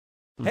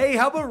Hey,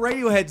 how about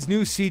Radiohead's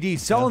new CD?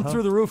 Selling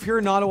through the roof here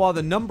in Ottawa,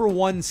 the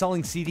 #1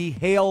 selling CD,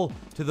 Hail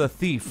to the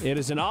Thief. It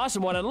is an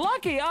awesome one, and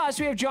lucky us,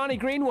 we have Jonny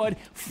Greenwood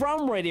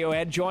from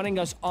Radiohead joining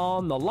us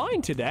on the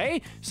line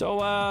today. So,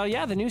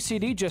 the new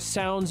CD just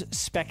sounds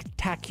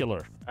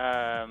spectacular.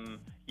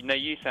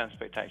 You sound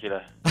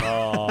spectacular.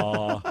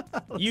 Oh,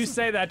 you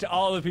say that to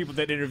all the people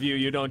that interview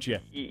you, don't you?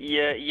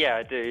 Yeah,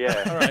 I do,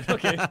 yeah. All right,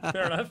 okay,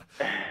 fair enough.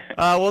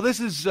 Well, this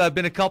has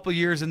been a couple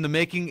years in the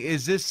making.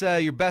 Is this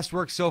your best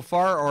work so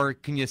far, or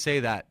can you say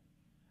that?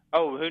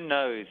 Oh, who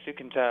knows? Who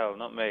can tell?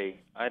 Not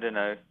me. I don't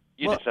know.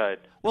 You decide.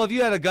 Well, if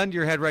you had a gun to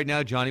your head right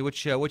now, Johnny,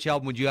 which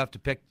album would you have to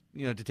pick,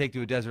 to take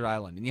to a desert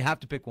island? And you have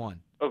to pick one.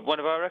 Of one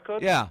of our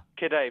records? Yeah.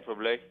 Kid A,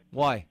 probably.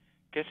 Why?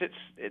 Because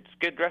it's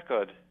good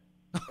record.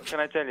 What can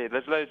I tell you?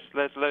 There's loads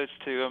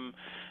to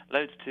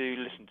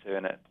listen to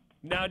in it.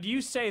 Now, do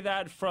you say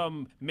that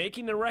from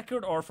making the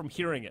record or from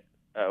hearing it?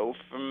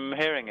 From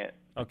hearing it.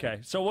 Okay.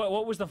 So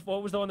what was the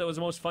one that was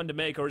the most fun to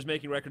make, or is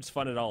making records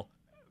fun at all?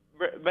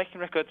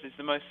 Making records is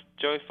the most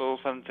joyful,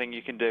 fun thing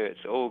you can do.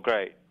 It's all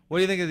great. What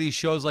do you think of these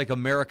shows like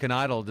American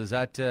Idol? Does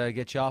that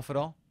get you off at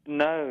all?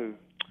 No,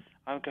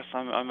 I guess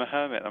I'm a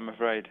hermit. I'm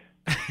afraid.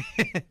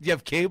 Do you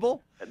have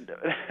cable?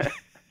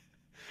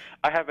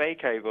 I have a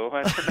cable.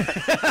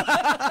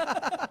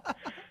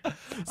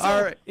 So,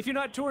 all right. if you're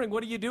not touring,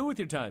 what do you do with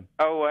your time?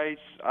 Oh,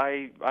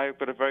 I've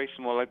got a very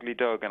small, ugly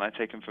dog, and I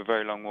take him for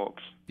very long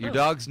walks. Your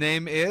dog's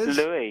name is?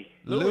 Louis.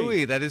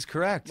 Louis, that is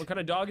correct. What kind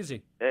of dog is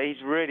he?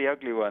 He's a really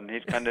ugly one.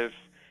 He's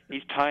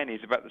he's tiny.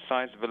 He's about the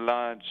size of a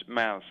large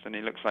mouse, and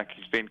he looks like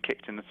he's been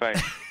kicked in the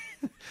face.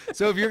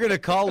 So if you're going to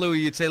call Louis,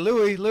 you'd say,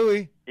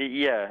 Louis.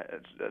 Yeah,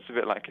 that's a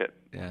bit like it.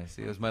 Yeah,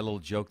 see, it was my little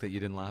joke that you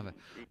didn't laugh at.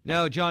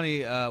 Now,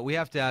 Johnny, we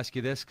have to ask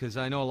you this because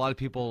I know a lot of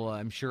people,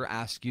 I'm sure,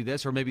 ask you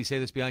this or maybe say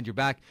this behind your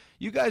back.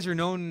 You guys are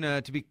known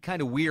to be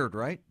kind of weird,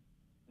 right?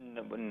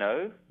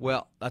 No.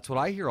 Well, that's what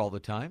I hear all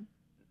the time.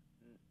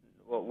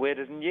 Well,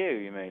 weirder than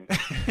you mean?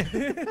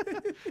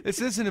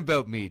 This isn't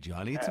about me,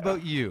 Johnny. It's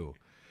about you.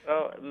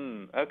 Oh,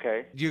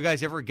 okay. Do you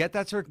guys ever get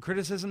that sort of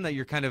criticism that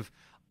you're kind of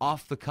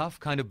off the cuff,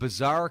 kind of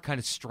bizarre, kind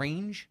of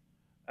strange?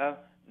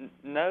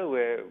 No,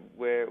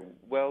 we're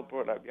well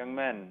brought up young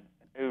men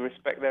who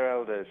respect their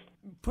elders.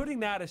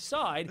 Putting that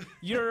aside,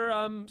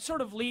 you're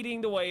sort of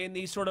leading the way in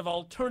the sort of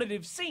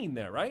alternative scene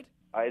there, right?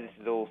 This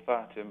is all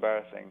far too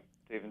embarrassing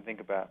to even think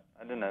about.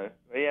 I don't know.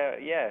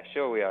 Yeah,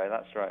 sure we are.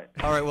 That's right.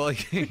 All right, well,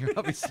 you're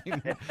obviously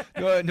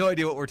no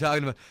idea what we're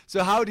talking about.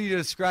 So how do you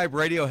describe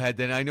Radiohead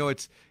then? I know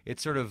it's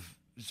sort of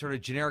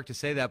generic to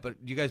say that,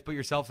 but do you guys put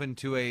yourself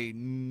into a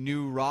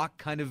new rock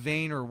kind of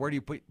vein, or where do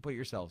you put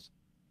yourselves?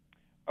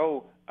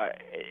 Oh,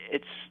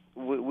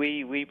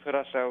 we put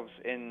ourselves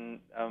in.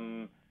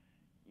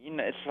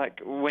 It's like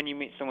when you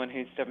meet someone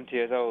who's 70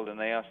 years old and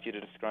they ask you to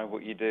describe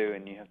what you do,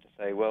 and you have to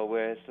say, well,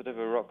 we're sort of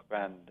a rock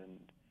band,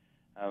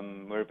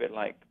 and we're a bit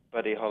like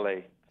Buddy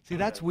Holly. See,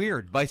 that's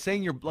weird. By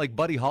saying you're like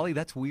Buddy Holly,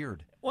 that's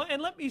weird. Well,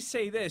 and let me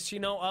say this,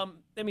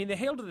 the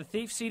Hail to the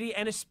Thief CD,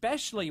 and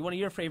especially one of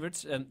your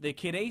favorites, the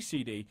Kid A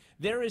CD,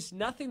 there is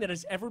nothing that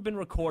has ever been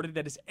recorded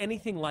that is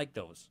anything like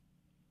those.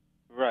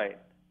 Right.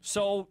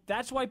 So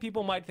that's why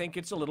people might think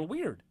it's a little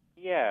weird.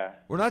 Yeah.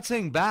 We're not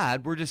saying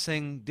bad, we're just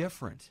saying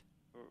different.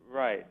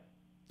 Right.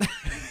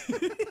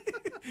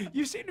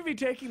 You seem to be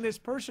taking this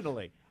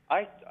personally.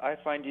 I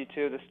find you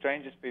two the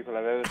strangest people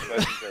I've ever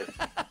spoken to.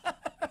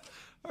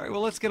 All right,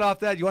 well, let's get off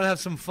that. You want to have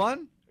some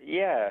fun?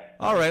 Yeah.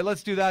 All right,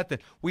 let's do that then.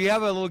 We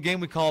have a little game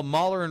we call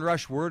Mahler and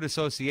Rush Word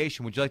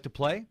Association. Would you like to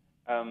play?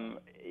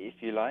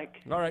 If you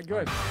like. All right,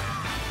 good.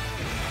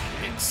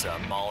 It's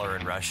Mahler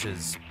and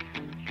Rush's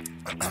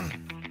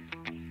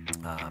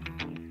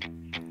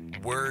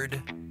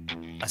word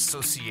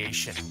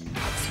association.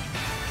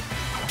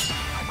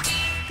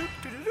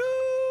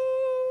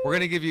 We're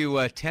going to give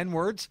you 10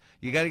 words.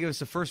 You got to give us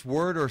the first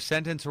word or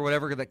sentence or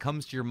whatever that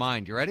comes to your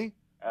mind. You ready?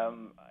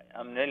 I'm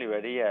nearly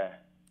ready, yeah.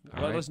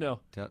 Let us know.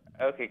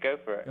 Okay, go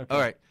for it. All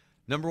right.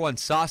 Number 1,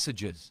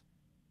 sausages.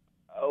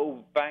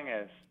 Oh,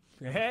 bangers.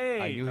 Hey.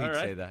 I knew he'd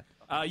say that.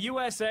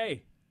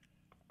 USA.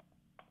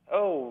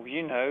 Oh,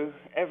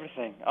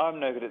 everything. I'm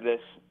no good at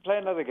this. Play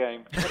another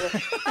game.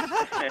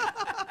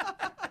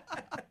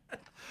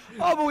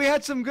 Oh, but we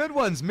had some good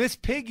ones. Miss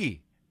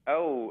Piggy.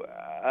 Oh,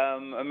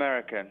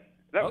 American.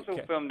 That was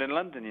Okay. all filmed in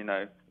London,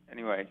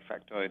 Anyway,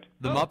 factoid.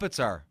 The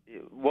Muppets are.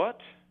 What?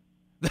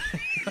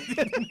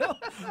 No.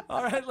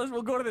 All right,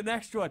 we'll go to the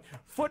next one.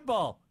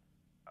 Football.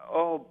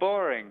 Oh,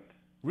 boring.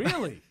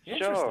 Really?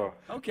 Interesting. Sure.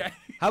 Okay.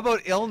 How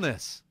about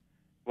illness?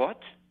 What?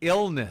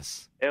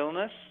 Illness.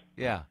 Illness?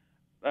 Yeah.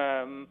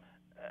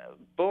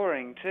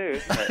 Boring too,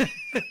 isn't it?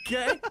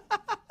 Okay.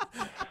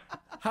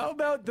 How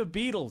about the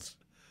Beatles?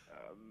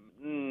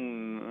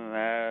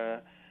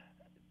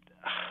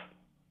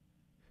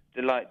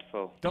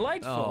 Delightful.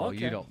 Delightful. Oh, okay.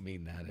 you don't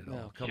mean that at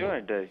all. Come Sure on.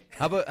 I do.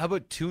 How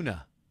about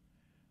tuna?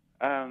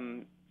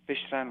 Fish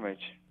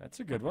sandwich. That's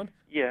a good one.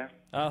 Yeah.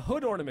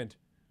 Hood ornament.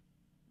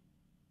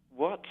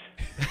 What?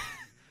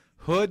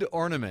 Hood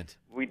ornament.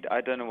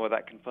 I don't know what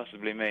that can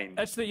possibly mean.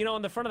 That's the,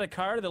 on the front of the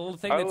car, the little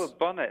thing Oh, that's... a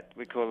bonnet,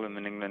 we call them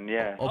in England,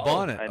 yeah. Oh,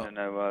 bonnet. I don't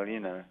know, well,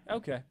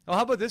 Okay. Oh,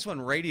 how about this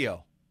one?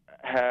 Radio.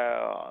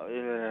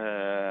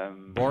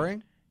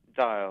 Boring?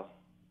 Dial.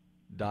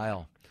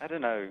 Dial. I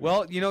don't know.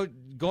 Well,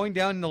 going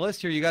down the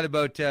list here, you got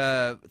about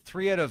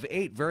 3 out of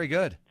 8. Very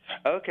good.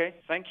 Okay,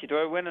 thank you. Do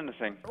I win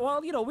anything?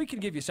 Well, we can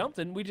give you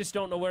something. We just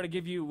don't know where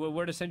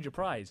to send your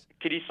prize.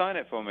 Could you sign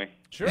it for me?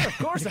 Sure, of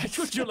course. That's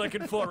what you're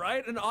looking for,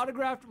 right? An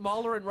autographed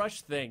Mahler and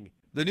Rush thing.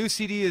 The new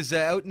CD is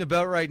out and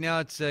about right now.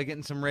 It's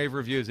getting some rave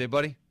reviews,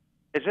 buddy?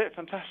 Is it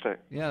fantastic?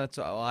 Yeah, that's.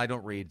 I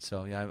don't read,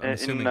 so yeah, I'm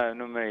assuming. No,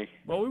 not me.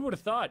 Well, we would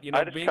have thought,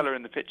 I just colour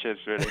in the pictures,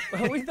 really.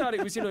 Well, we thought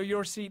it was,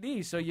 your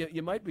CD, so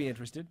you might be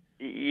interested.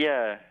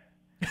 Yeah.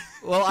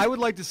 Well, I would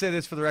like to say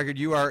this for the record: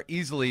 you are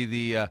easily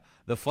the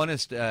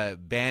funnest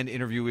band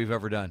interview we've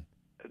ever done.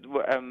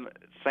 Well,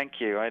 thank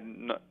you.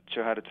 I'm not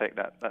sure how to take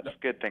that. That's a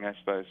good thing, I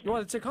suppose. Well,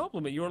 it's a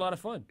compliment. You were a lot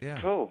of fun.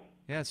 Yeah. Cool.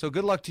 Yeah. So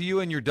good luck to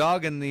you and your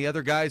dog and the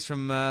other guys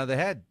from the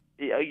Head.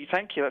 Yeah,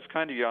 thank you. That's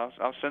kind of you.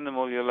 I'll send them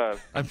all your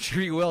love. I'm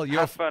sure you will.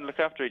 Have fun. Look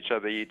after each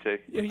other, you two.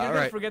 You're going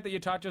to forget that you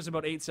talked to us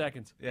about 8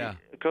 seconds. Yeah.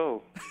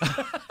 Cool.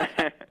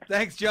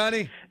 Thanks,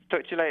 Johnny.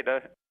 Talk to you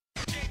later.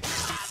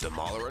 The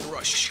Mahler and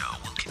Rush Show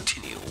will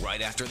continue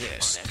right after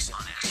this.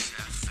 On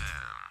XFM.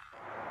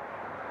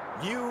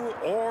 You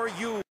or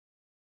you.